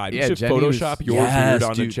side by peace. side. Yeah, We should Jenny was- Photoshop your Yes, beard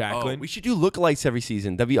onto dude. Jacqueline. Oh, we should do lookalikes every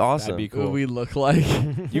season. That'd be awesome. That'd be Who cool. we look like?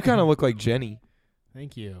 You kind of look like Jenny.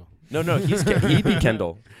 Thank you. No, he'd be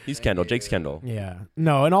Kendall. He's Kendall. Jake's Kendall. Yeah.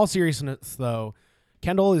 No, in all seriousness, though,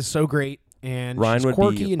 Kendall is so great, and Ryan she's would be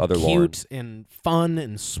quirky and other cute and fun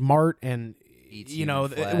and smart, and Eats you know,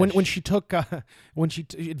 human when flesh. she took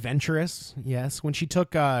adventurous, yes, when she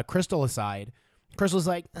took Crystal aside, Crystal's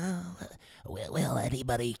like, Will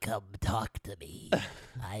anybody come talk to me?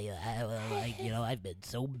 I've been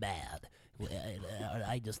so bad.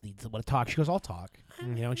 I just need someone "Want to talk?" She goes, "I'll talk."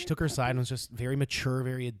 And, you know, and she took her aside and was just very mature,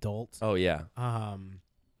 very adult. Oh yeah.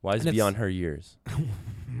 Wise and it's- beyond her years.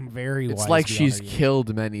 Very. It's wise like beyond she's her years.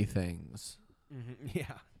 killed many things. Yeah.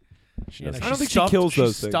 She, knows- I don't think she kills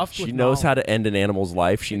those things. She knows how to end an animal's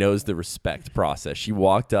life. She knows the respect process. She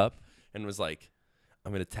walked up and was like,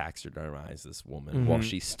 I'm going to taxidermize this woman while Mhm.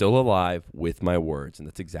 she's still alive with my words. And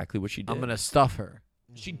that's exactly what she did. I'm gonna stuff her.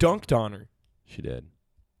 She dunked on her. She did.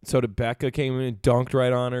 So did Becca came in and dunked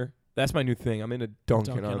right on her. That's my new thing. I'm into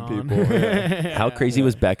dunking on people. Yeah. How crazy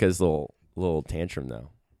was Becca's little tantrum, though?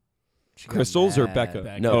 Crystals or mad. Becca?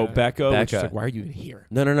 Becca. No, Becca. When she's Becca. like, why are you in here?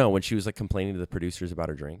 No. When she was like complaining to the producers about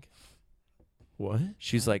her drink, What?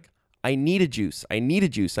 she's like, I need a juice. I need a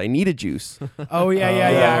juice. I need a juice. Oh yeah.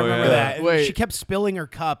 I Oh, remember yeah. that. And Wait. she kept spilling her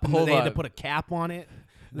cup, and Hold they had to on. put a cap on it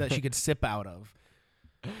that she could sip out of.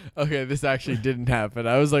 Okay, this actually didn't happen.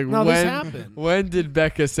 I was like, No, this when? happened. When did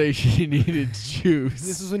Becca say she needed juice?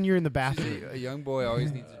 This is when you're in the bathroom. A young boy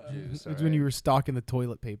always needs a juice. It's when you were stocking the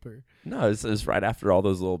toilet paper. No, it was right after all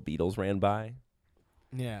those little beetles ran by.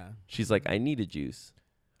 Yeah. She's like, I need a juice.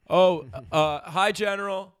 Oh, hi,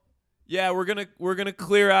 General. Yeah, we're gonna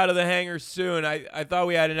clear out of the hangar soon. I thought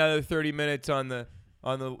we had another 30 minutes on the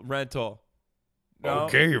rental. No?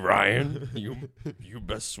 Okay, Ryan. You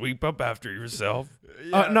best sweep up after yourself.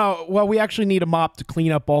 No, well, we actually need a mop to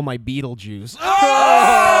clean up all my beetle juice.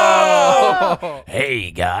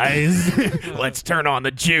 Hey guys, let's turn on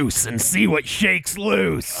the juice and see what shakes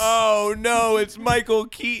loose. Oh no, it's Michael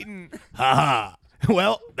Keaton. Haha.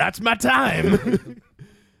 Well, that's my time.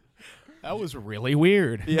 That was really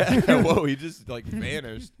weird. Yeah. Whoa, he just like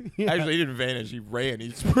vanished. Actually, he didn't vanish. He ran.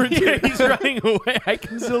 He sprinted. Yeah, he's running away. I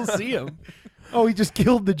can still see him. Oh, he just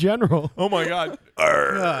killed the general. Oh my God.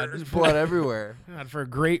 There's blood everywhere. God, for a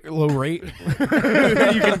great low rate, you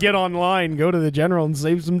can get online, go to the general, and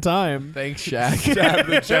save some time. Thanks, Shaq. Stab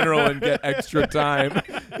the general and get extra time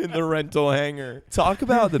in the rental hangar. Talk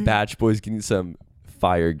about the Batch Boys getting some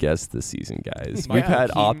fire guests this season, guys. Yeah. We've had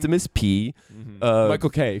Keaton. Optimus P, Michael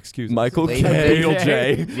K. Excuse me. Michael Lady K, Beetle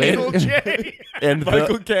J. Beetle J. and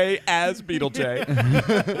Michael the, K. as Beetle J.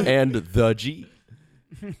 and the G.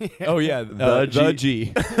 Oh yeah, The the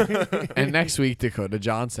G. G. And next week, Dakota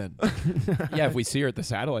Johnson. Yeah, if we see her at the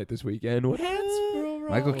satellite this weekend.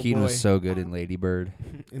 Michael Keaton was so good in Lady Bird.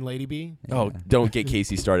 In Lady B. Oh, don't get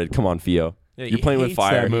Casey started. Come on, Theo. Yeah, You're he playing with hates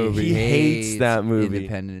fire. that movie. He hates that movie.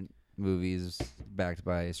 Independent movies backed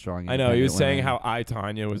by strong. I know. He was independent saying women. how I,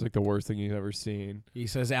 Tanya was like the worst thing he's ever seen. He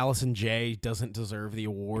says Allison J doesn't deserve the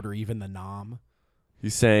award or even the nom.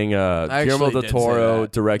 He's saying Guillermo actually del did say Toro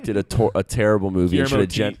that. directed a terrible movie. and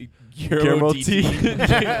should have Guillermo T.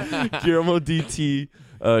 Guillermo DT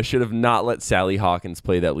should have not let Sally Hawkins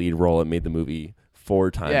play that lead role. It made the movie 4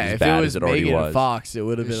 times Yeah, as if bad it as was it already Megan was. Fox, it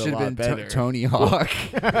would have It been a should lot have been better. Tony Hawk.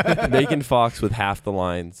 Megan Fox with half the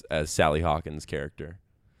lines as Sally Hawkins' character.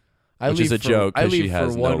 Which is leave a joke I 'cause she leave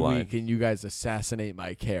has for no 1 line. week, and you guys assassinate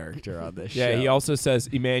my character on this Yeah, show. he also says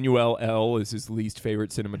Emmanuel L. is his least favorite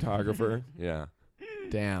cinematographer. Yeah.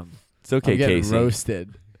 Damn. It's okay, I'm getting Casey.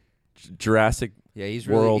 roasted. Jurassic Yeah, he's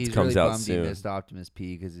World really, comes really out bummed soon. He missed Optimus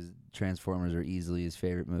P because his Transformers are easily his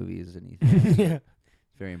favorite movies, and he thinks Yeah.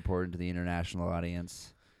 it's very important to the international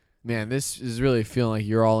audience. Man, this is really feeling like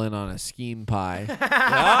you're all in on a scheme pie.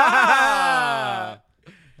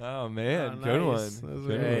 Oh man, Oh, good nice. one. That was a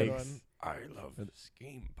Good good one. one. I love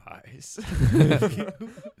scheme pies.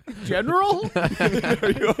 General?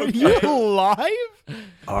 Are you alive?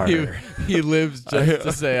 He lives just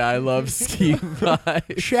to say, I love scheme pie.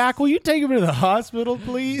 Shaq, will you take him to the hospital,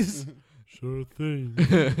 please? Sure thing.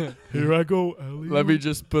 Here I go, Ellie. Let me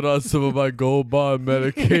just put on some of my Gold Bond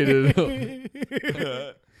medicated.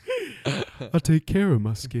 I'll take care of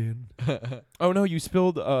my skin. Oh no, you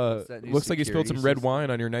spilled. that new Looks like you spilled some security red system?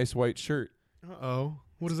 wine on your nice white shirt. Uh-oh.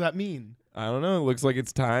 What does that mean? I don't know. It looks like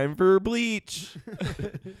it's time for bleach.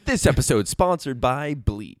 This episode sponsored by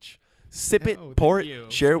Bleach. Sip it, Oh, thank pour you.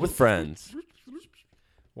 it, share it with friends.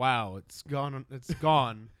 Wow, it's gone. It's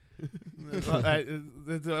gone.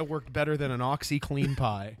 That worked better than an OxyClean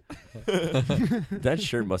pie. That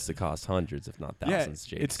shirt must have cost hundreds, if not Yeah, thousands.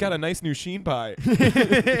 it's got a nice new sheen pie.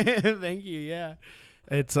 Thank you. Yeah,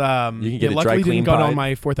 it's You can get it luckily dry didn't clean go pie. on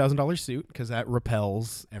my $4,000 suit because that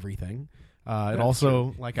repels everything. It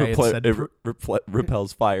also, like I had said,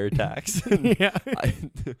 repels fire attacks. yeah,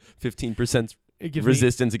 15% it gives me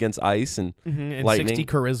resistance against ice and and lightning. 60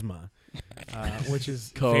 charisma, which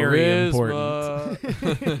is very important.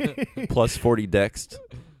 plus 40 dext.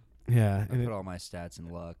 Yeah, I and put all my stats in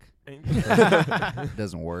luck. It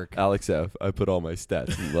doesn't work. Alex F. I put all my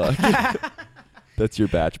stats in luck. That's your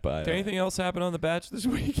batch bio. Did anything else happen on the batch this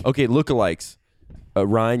week? Okay, lookalikes.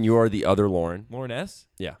 Ryan, you are the other Lauren. Lauren S.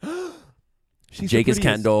 Yeah. She's Jake the is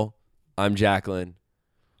prettiest. Kendall. I'm Jacqueline.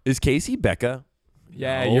 Is Becca?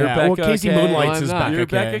 Yeah, Oh, you're yeah. Becca. Well, Casey K. Moonlights I'm is not. Becca. You're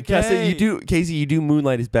K. Becca K. You do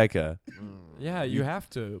Moonlight as Becca. Yeah, you have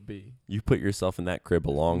to be. You put yourself in that crib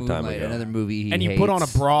a long time Moonlight, ago. another movie he And you hates. put on a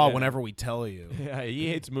bra Yeah. whenever we tell you. Yeah, he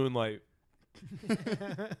hates Moonlight.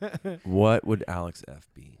 What would Alex F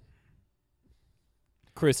be?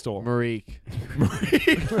 Crystal. Marique.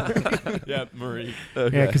 Yeah, Marie.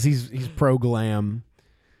 Yeah, because he's pro glam.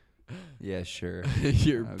 Yeah, sure.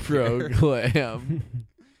 You're Okay. pro glam.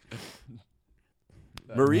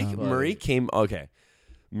 Marie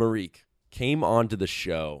came onto the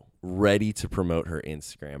show ready to promote her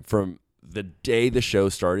Instagram. From the day the show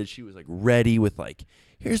started, she was like ready with like,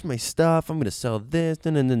 here's my stuff. I'm gonna sell this.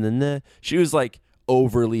 She was like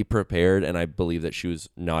overly prepared, and I believe that she was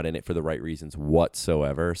not in it for the right reasons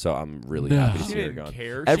whatsoever. So I'm really happy to She see her didn't gone.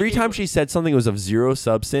 care. Every She time gave- she said something, it was of zero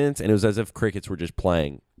substance, and it was as if crickets were just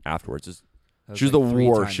playing afterwards. That She was like the 3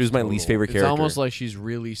 worst. times She was my total. least favorite It's character. almost like she's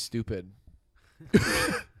really stupid.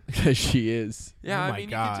 Because she is. Yeah, Oh I my mean,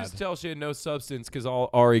 you God. could just tell she had no substance because all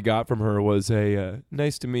Ari got from her was a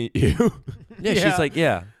 "nice to meet you." yeah, Yeah. she's like,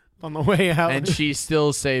 yeah. On the way out. And she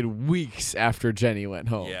still stayed weeks after Jenny went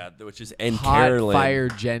home. Yeah, which is and Hot Carolyn. fire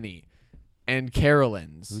Jenny. And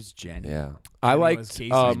Carolyn's. Who's Jenny? Yeah. I was liked.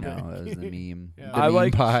 Casey's I Um, know, that was the meme. Yeah. The I meme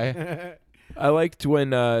liked- pie. I liked when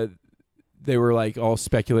they were like all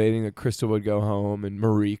speculating that Crystal would go home, and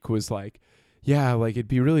Marique was like, "Yeah, like it'd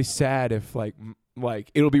be really sad if like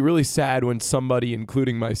like, it'll be really sad when somebody,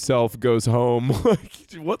 including myself, goes home.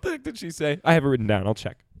 Like, what the heck did she say? I have it written down. I'll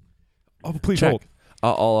check. Oh, please Check. hold.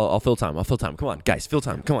 I'll fill time. Come on, guys, fill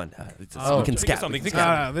time. Come on. We can think of scout. something, We can think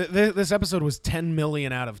of scout. This episode was 10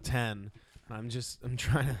 million out of 10. I'm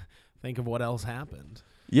trying to think of what else happened.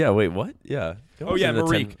 Yeah. Wait. What? Yeah. Oh, yeah,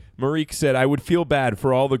 Marique. Marique said, I would feel bad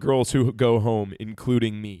for all the girls who go home,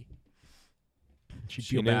 including me. She'd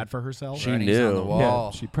She feel knew. bad for herself. She Writings on knew. the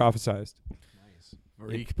wall. Yeah, she prophesized.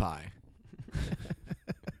 Reek pie.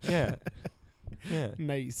 Yeah. Yeah.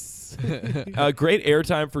 Nice. Great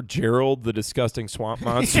airtime for Gerald, the disgusting swamp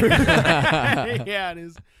monster. Yeah,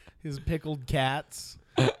 and his pickled cats,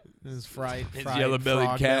 his fried yellow-bellied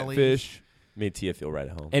frog catfish, Made Tia feel right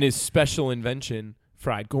at home. and his special invention,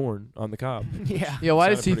 fried corn on the cob. bellies. Yeah. Yeah, why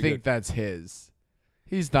Sounded does he pretty think that's his?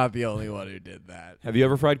 He's not the only one who did that. Have you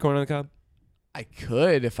ever fried corn on the cob? I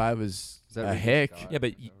could if I was Is that a Ridley hick. Scott? Yeah, but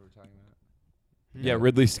Is that what we're talking about? Yeah,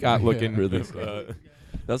 Ridley Scott looking. Ridley Scott.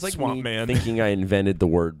 That's like Swamp me Man. thinking I invented the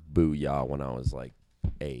word booyah when I was like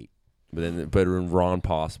 8. But when Ron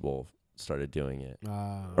Possible started doing it.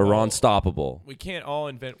 Or Ron Stoppable. We can't all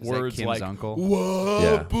invent Is that words Kim's like uncle? whoa,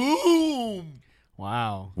 Yeah. boom.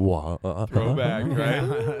 Wow. What? Throwback,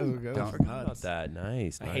 right? Don't- Not that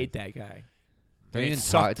nice. I hate that guy. Don't It even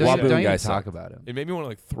sucked. talk, don't Waboom even guy talk sucked. about him. It made me want to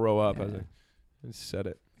like throw up. I was Yeah. like, I just said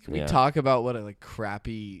it. Can we Yeah. talk about what a like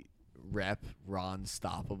crappy rep Ron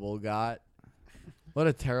Stoppable got? What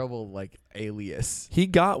a terrible like alias. He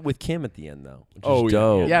got with Kim at the end though. Which Oh, is yeah.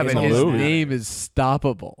 dope. Yeah, it's but a his movie. name is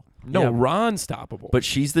Stoppable. No, Yeah. Ron Stoppable. But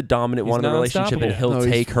she's the dominant He's one in the relationship, and non-stoppable. he'll No,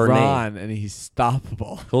 take he's her name. Ron, and he's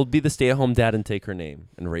Stoppable. He'll be the stay-at-home dad and take her name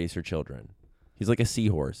and raise her children. He's like a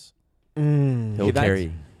seahorse. He'll Yeah, that's-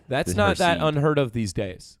 carry. that's her not that seed. unheard of these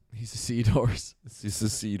days. He's a seed horse. He's a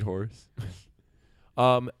seed horse.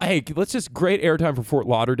 Hey, let's just great airtime for Fort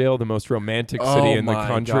Lauderdale, the most romantic city in the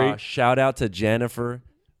country. Gosh. Shout out to Jennifer,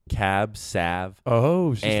 Cab, Sav,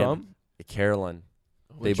 Oh, she's and from. Carolyn.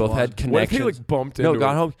 They Which both one? had What if connections. he like bumped into? No,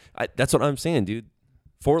 got her? home. That's what I'm saying, dude.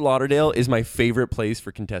 Fort Lauderdale is my favorite place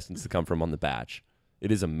for contestants to come from on The Batch.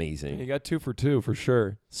 It is amazing. He got 2 for 2 for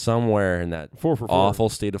sure. Somewhere in that 4 for 4. awful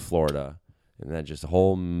state of Florida, and then just a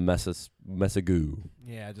whole mess of goo.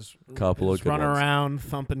 Yeah, just Couple of just good run ones. around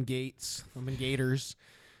thumping gators.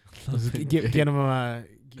 Just get them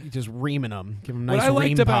just reaming them. Give them What nice I liked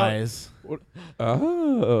ream about- pies.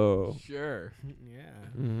 Oh. Sure. Yeah,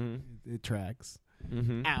 Mm-hmm. it tracks.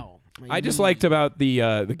 Mm-hmm. Ow. I just liked about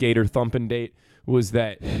the Gator thumping date was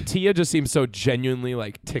that Tia just seems so genuinely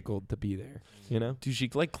like tickled to be there. You know? Dude, she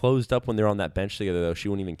like closed up when they're on that bench together, though. She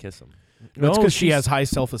wouldn't even kiss him. That's No, because she she's- has high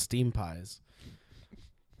self-esteem pies.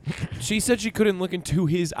 She said she couldn't look into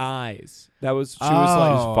his eyes. That was she Oh. was like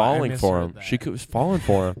She was falling for him. misheard She that. was falling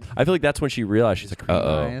for him. I feel like that's when she realized she's like,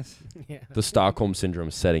 uh-oh. Nice. Yeah. The Stockholm syndrome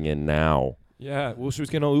is setting in now. yeah. Well, she was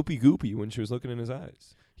getting all oopy goopy when she was looking in his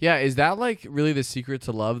eyes. Yeah, is that like really the secret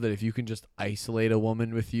to love? That if you can just isolate a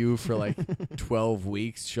woman with you for like 12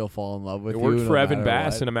 weeks, she'll fall in love with It you. worked no for Evan matter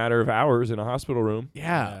Bass what? in a matter of hours in a hospital room.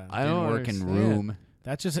 Yeah, I Didn't don't work in understand. room.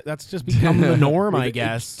 That's just become the norm, I With-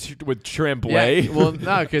 guess. with Tremblay. Yeah, well,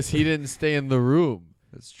 no, because he didn't stay in the room.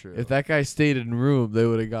 That's true. If that guy stayed in room, they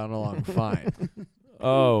would have gotten along fine.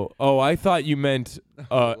 Oh, I thought you meant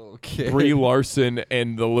okay. Brie Larson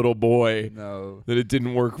and the little boy. No. That it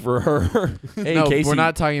didn't work for her. Hey, no, Casey, we're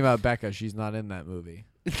not talking about Becca. She's not in that movie.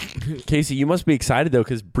 Casey, you must be excited, though,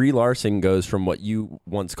 because Brie Larson goes from what you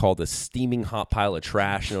once called a steaming hot pile of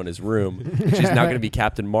trash in his room. She's now going to be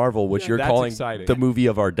Captain Marvel, which you're That's calling exciting. the movie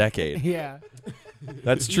of our decade. Yeah.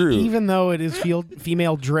 That's true. Even though it is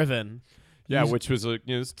female driven. Yeah, which was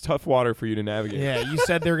it's tough water for you to navigate. Yeah, you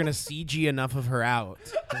said they're gonna CG enough of her out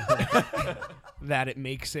that it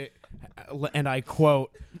makes it, and I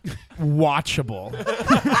quote, watchable.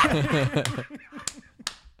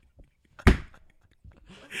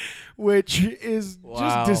 Which is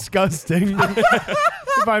Wow. just disgusting,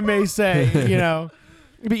 if I may say. You know.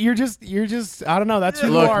 But you're just I don't know. That's who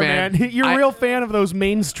Look, you are, man, man. You're a real fan of those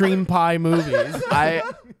mainstream pie movies.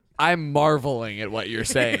 I'm marveling at what you're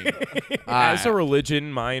saying. As a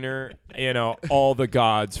religion minor, all the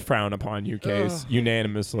gods frown upon you, Case,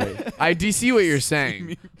 unanimously. I do see what you're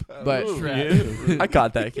saying, but I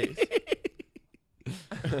got that, Case.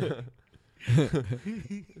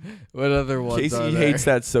 what other ones Casey are there? hates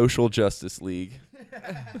that Social Justice League.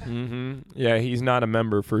 Mm-hmm. Yeah, he's not a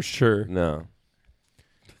member for sure. No.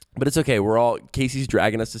 But it's okay. Casey's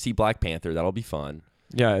dragging us to see Black Panther. That'll be fun.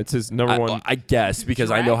 Yeah, it's his number one. I guess,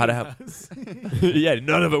 because I know how to have... Yeah,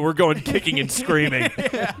 none of it. We're going kicking and screaming.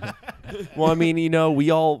 Well, I mean,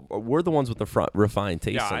 we're the ones with the refined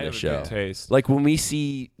taste Yeah, on I the have a show. good taste. Like when we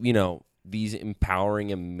see, these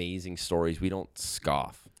empowering, amazing stories, we don't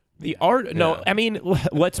scoff. The art, no, Yeah. I mean,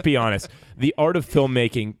 let's be honest. The art of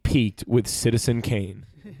filmmaking peaked with Citizen Kane.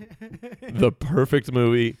 The perfect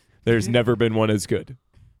movie. There's never been one as good.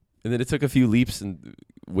 And then it took a few leaps when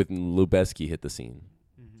Lubeski hit the scene.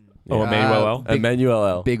 Oh, Emmanuel L. Emmanuel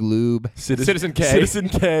L. Big Lube. Citizen K. Citizen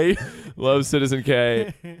K. Love Citizen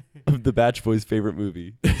K. Of the Batch Boys' favorite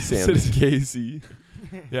movie. Sam Casey.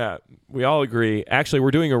 Yeah, we all agree. Actually,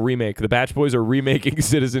 we're doing a remake. The Batch Boys are remaking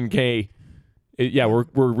Citizen K. We're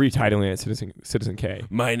retitling it Citizen K.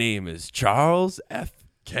 My name is Charles F.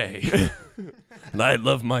 K. And I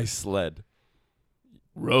love my sled.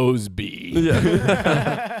 Rose B.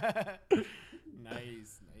 Yeah.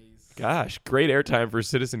 Nice. Gosh, great airtime for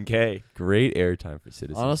Citizen K. Great airtime for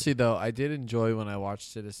Citizen. Honestly, though, I did enjoy when I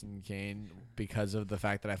watched Citizen Kane because of the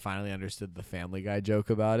fact that I finally understood the Family Guy joke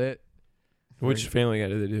about it, Which Family Guy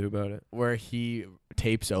did they do about it? where he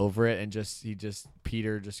tapes over it and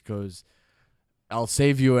Peter just goes, "I'll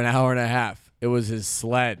save you an hour and a half." It was his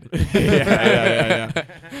sled. Yeah.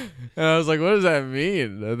 And I was like, what does that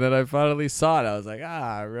mean? And then I finally saw it. I was like,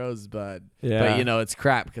 Rosebud. Yeah. But, it's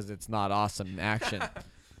crap because it's not awesome in action.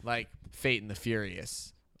 Like Fate and the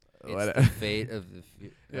Furious. It's the fate of the.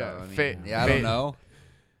 Yeah, I mean, fate- I fate- don't know.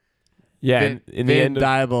 Yeah, in the Vin end of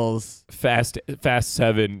Diesel's. Fast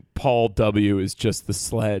 7, Paul W. is just the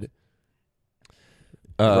sled.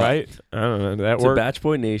 Right? I don't know. That To worked. Batch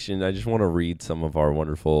Boy Nation, I just want to read some of our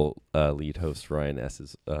wonderful lead host Ryan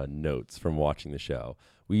S.'s notes from watching the show.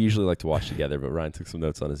 We usually like to watch together, but Ryan took some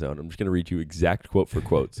notes on his own. I'm just going to read you exact quote for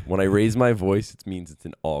quotes. When I raise my voice, it means it's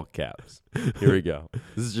in all caps. Here we go.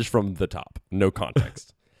 This is just from the top. No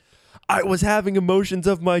context. I was having emotions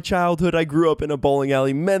of my childhood. I grew up in a bowling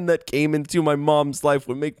alley. Men that came into my mom's life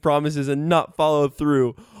would make promises and not follow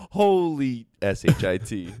through. Holy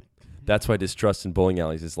shit. That's why distrust in bowling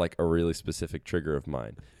alleys is like a really specific trigger of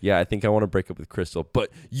mine. Yeah, I think I want to break up with Crystal, but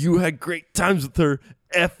you had great times with her.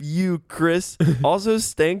 F you, Chris. Also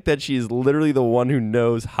stank that she is literally the one who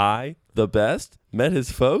knows Hi the best, met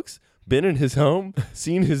his folks, been in his home,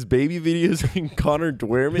 seen his baby videos and Connor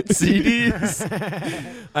Dwerman CDs.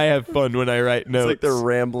 I have fun when I write It's notes. like the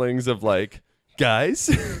ramblings of like, guys,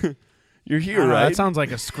 you're I here, don't know, right? That sounds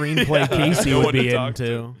like a screenplay Casey No would one to be talk to.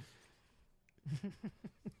 into.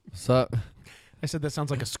 So, I said that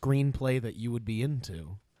sounds like a screenplay that you would be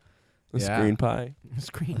into. A Yeah. screen pie.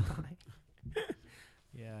 Screenplay.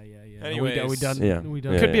 Yeah. Are Anyways. we done? Yeah. Are we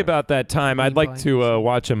done? Yeah. Could be about that time. I'd like to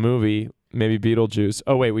watch a movie, maybe Beetlejuice.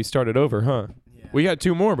 Oh, wait, we started over, huh? Yeah. We got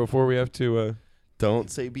 2 more before we have to...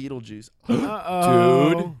 Don't say Beetlejuice.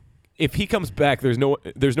 Uh-oh. Dude. If he comes back, there's no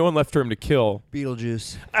one left for him to kill.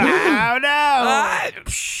 Beetlejuice. Oh no!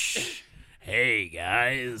 Hey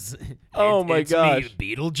guys. Oh, my it's gosh. me,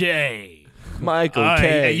 Beetle J. Michael All right,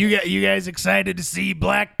 K. you guys excited to see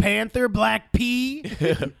Black Panther, Black P?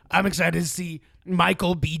 I'm excited to see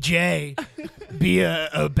Michael BJ be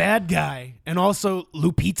a bad guy, and also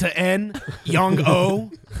Lupita N, Young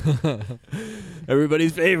O.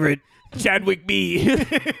 Everybody's favorite, Chadwick B.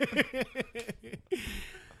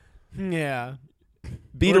 Yeah.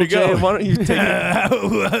 Beetle J, why don't you take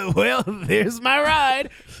it? Well, there's my ride.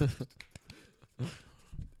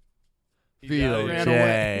 Beetle ran J.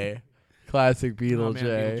 away. Classic Beetle Oh, man,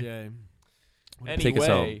 J. Beetle J. Take us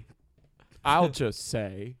home. Anyway, I'll just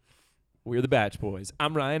say, we're the Batch Boys.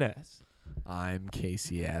 I'm Ryan S. I'm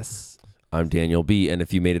KCS. I'm Daniel B. And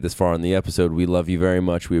if you made it this far in the episode, we love you very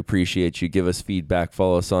much. We appreciate you. Give us feedback.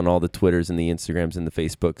 Follow us on all the Twitters and the Instagrams and the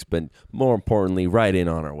Facebooks. But more importantly, write in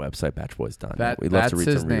on our website, batchboys.net. We'd love to read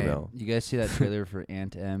That's some his of your name. mail. You guys see that trailer for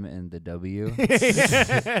Ant M and the W?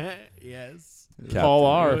 Yes. Paul It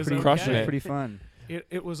R. was crushing okay. it. Pretty fun.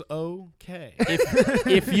 It was okay.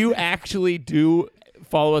 If you actually do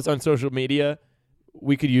follow us on social media,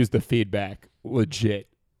 we could use the feedback. Legit.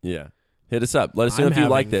 Yeah. Hit us up. Let us know I'm if you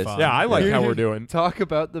like having this. fun. Yeah, I like You're how gonna we're doing. Talk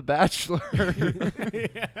about The Bachelor.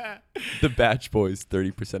 The Batch Boys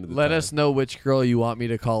 30% of the Let time. us know which girl you want me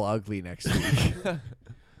to call ugly next week.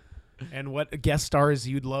 And what guest stars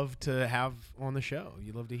you'd love to have on the show.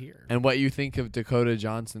 You'd love to hear. And what you think of Dakota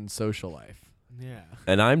Johnson's social life. Yeah.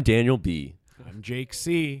 And I'm Daniel B. I'm Jake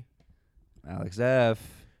C. Alex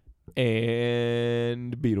F.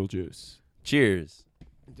 And Beetlejuice. Cheers.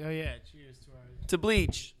 Oh, yeah. Cheers to our To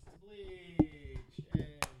Bleach.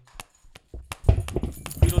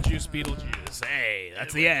 Beetlejuice. Hey,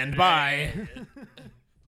 that's the end. Bye.